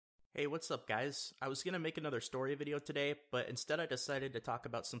Hey, what's up, guys? I was gonna make another story video today, but instead I decided to talk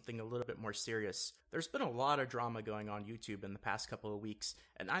about something a little bit more serious. There's been a lot of drama going on YouTube in the past couple of weeks,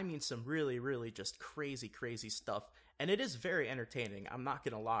 and I mean some really just crazy stuff, and it is very entertaining, I'm not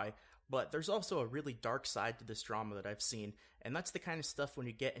gonna lie, but there's also a really dark side to this drama that I've seen, and that's the kind of stuff when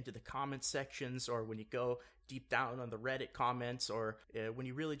you get into the comment sections, or when you go deep down on the Reddit comments, or when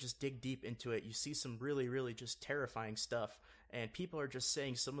you really just dig deep into it, you see some really just terrifying stuff, and people are just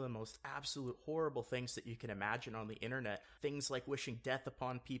saying some of the most absolute horrible things that you can imagine on the internet. Things like wishing death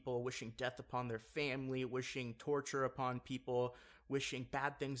upon people, wishing death upon their family, wishing torture upon people, wishing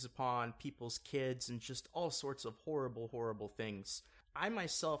bad things upon people's kids, and just all sorts of horrible things. I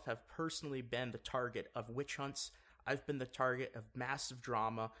myself have personally been the target of witch hunts. I've been the target of massive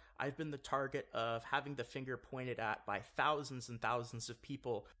drama. I've been the target of having the finger pointed at by thousands and thousands of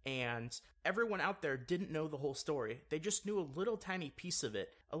people, and everyone out there didn't know the whole story. They just knew a little tiny piece of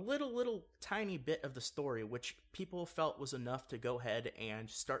it, a little tiny bit of the story, which people felt was enough to go ahead and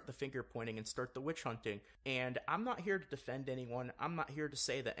start the finger pointing and start the witch hunting. And I'm not here to defend anyone. I'm not here to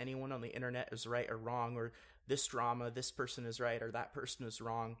say that anyone on the internet is right or wrong, or this drama, this person is right or that person is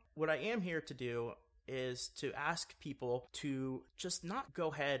wrong. What I am here to do is to ask people to just not go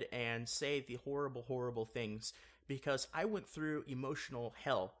ahead and say the horrible things, because I went through emotional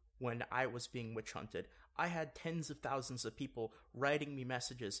hell when I was being witch hunted. I had tens of thousands of people writing me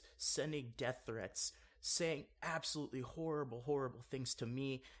messages, sending death threats, saying absolutely horrible things to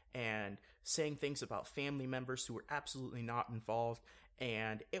me, and saying things about family members who were absolutely not involved,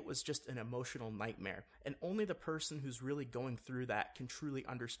 and it was just an emotional nightmare. And only the person who's really going through that can truly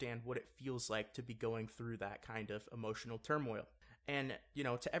understand what it feels like to be going through that kind of emotional turmoil. And, you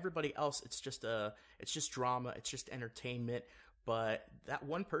know, to everybody else, it's just drama, it's just entertainment, but that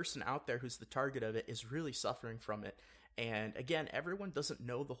one person out there who's the target of it is really suffering from it. And again, everyone doesn't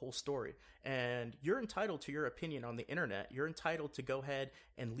know the whole story, and you're entitled to your opinion on the internet. You're entitled to go ahead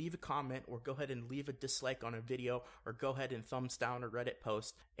and leave a comment, or go ahead and leave a dislike on a video, or go ahead and thumbs down a Reddit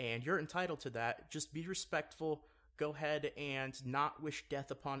post, and you're entitled to that. Just be respectful. Go ahead and not wish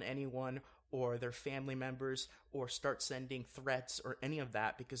death upon anyone or their family members, or start sending threats or any of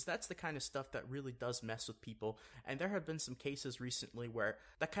that, because that's the kind of stuff that really does mess with people. And there have been some cases recently where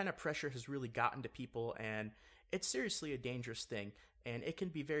that kind of pressure has really gotten to people, and it's seriously a dangerous thing, and it can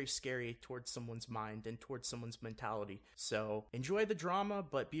be very scary towards someone's mind and towards someone's mentality. So enjoy the drama,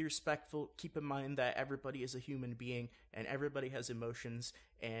 but be respectful. Keep in mind that everybody is a human being, and everybody has emotions,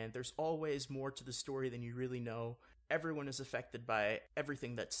 and there's always more to the story than you really know. Everyone is affected by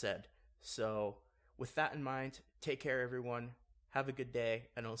everything that's said. So with that in mind, take care everyone, have a good day,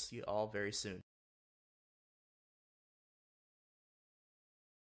 and I'll see you all very soon.